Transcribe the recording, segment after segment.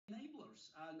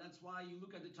That's why you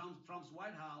look at the Trump's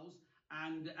White House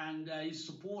and his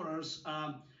supporters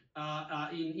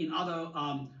in other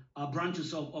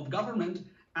branches of government,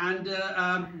 and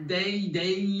they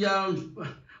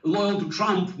loyal to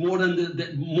Trump more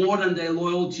than they're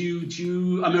loyal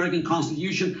to American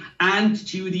Constitution and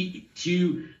to the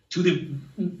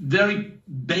very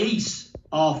base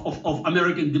of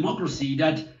American democracy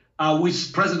that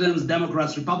with presidents,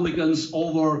 Democrats, Republicans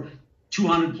over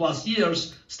 200 plus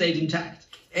years stayed intact.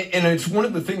 And it's one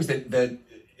of the things that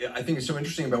I think is so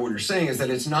interesting about what you're saying is that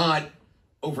it's not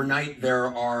overnight there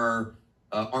are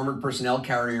armored personnel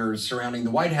carriers surrounding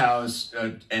the White House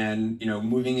and, you know,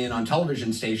 moving in on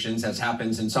television stations, as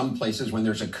happens in some places when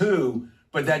there's a coup,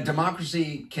 but that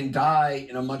democracy can die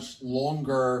in a much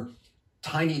longer,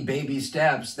 tiny baby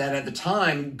steps, that at the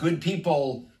time, good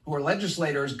people who are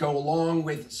legislators go along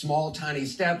with small, tiny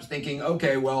steps thinking,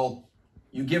 okay, well,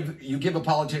 you give a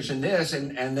politician this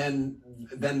and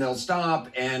then they'll stop.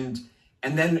 And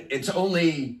then it's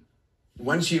only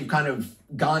once you've kind of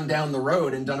gone down the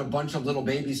road and done a bunch of little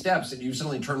baby steps that you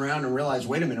suddenly turn around and realize,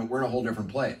 wait a minute, we're in a whole different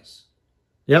place.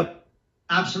 Yep.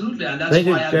 Absolutely. And that's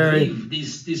why I believe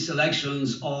these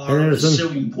elections are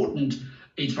so important.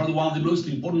 It's probably one of the most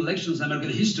important elections in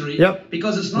American history. Yep.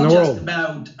 Because it's not just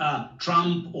about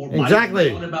Trump or Biden. Exactly.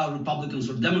 It's not about Republicans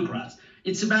or Democrats.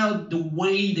 It's about the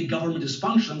way the government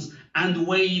functions and the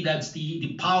way that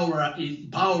the power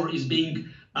is being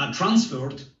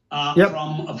transferred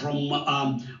from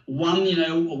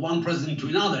one president to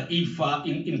another if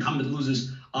incumbent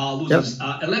loses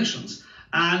elections.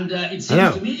 And it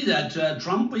seems to me that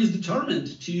Trump is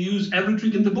determined to use every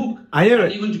trick in the book.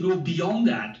 And even to go beyond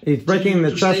that. He's breaking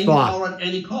the chess block. Power at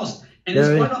any cost. And it's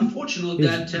quite unfortunate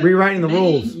that rewriting the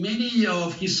rules. Many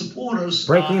of his supporters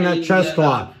breaking that chess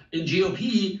block in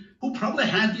GOP, who probably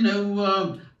had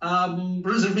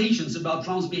reservations about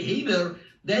Trump's behavior,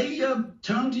 they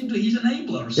turned into his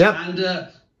enablers. Yep. And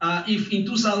if in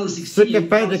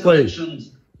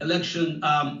 2016 election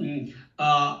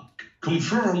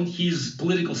confirmed his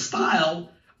political style,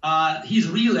 his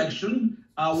re-election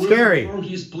will confirm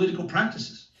his political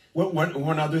practices.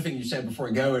 One other thing you said before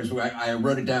I go is I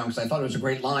wrote it down because I thought it was a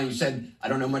great line. You said, I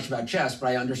don't know much about chess, but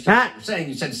I understand what you're saying.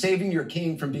 You said saving your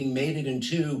king from being mated in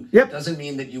two doesn't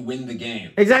mean that you win the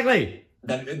game. Exactly.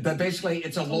 That basically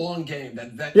it's a long game.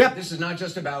 This is not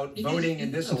just about voting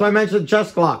in this. That's why I mentioned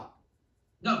chess clock.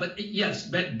 No, but yes,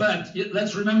 but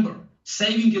let's remember,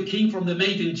 saving your king from the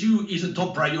mate in two is a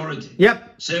top priority.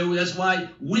 Yep. So that's why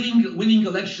winning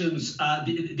elections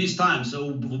this time,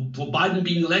 so for Biden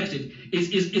being elected, is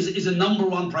a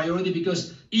 #1 priority,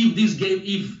 because if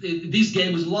this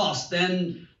game is lost,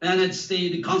 then it's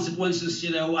the consequences.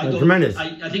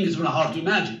 I think it's very hard to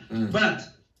imagine. But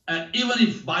even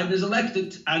if Biden is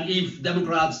elected and if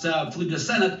Democrats flip the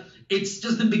Senate, it's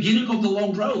just the beginning of the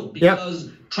long road, because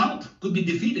Trump could be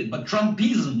defeated, but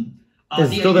Trumpism. The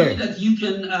idea that you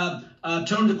can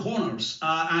turn the corners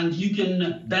and you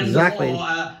can bend the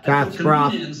law at your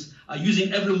convenience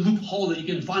using every loophole that you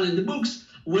can find in the books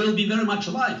will be very much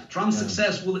alive. Trump's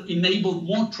success will enable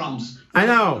more Trumps from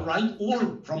the right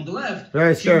or from the left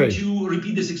to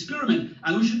repeat this experiment.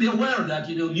 And we should be aware that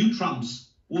new Trumps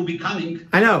will be coming.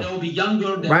 They'll be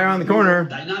younger, right around the corner,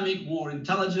 dynamic, more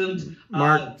intelligent,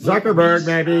 Mark Zuckerberg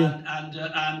maybe,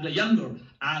 and younger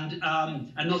and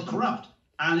not corrupt.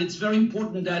 And it's very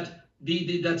important that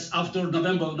that's after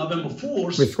November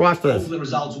 4th. We squash this. Hopefully the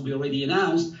results will be already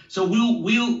announced. So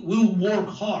we'll work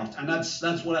hard, and that's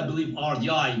what I believe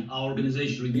RDI, our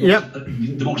organization,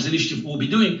 Democracy Initiative, will be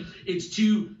doing. It's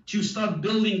to start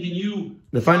building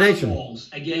the foundation walls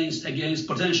against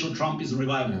potential Trumpism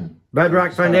revival.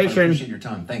 Bedrock Foundation. I appreciate your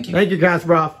time. Thank you. Thank you,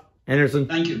 Kasparov. Anderson.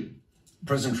 Thank you.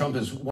 President Trump is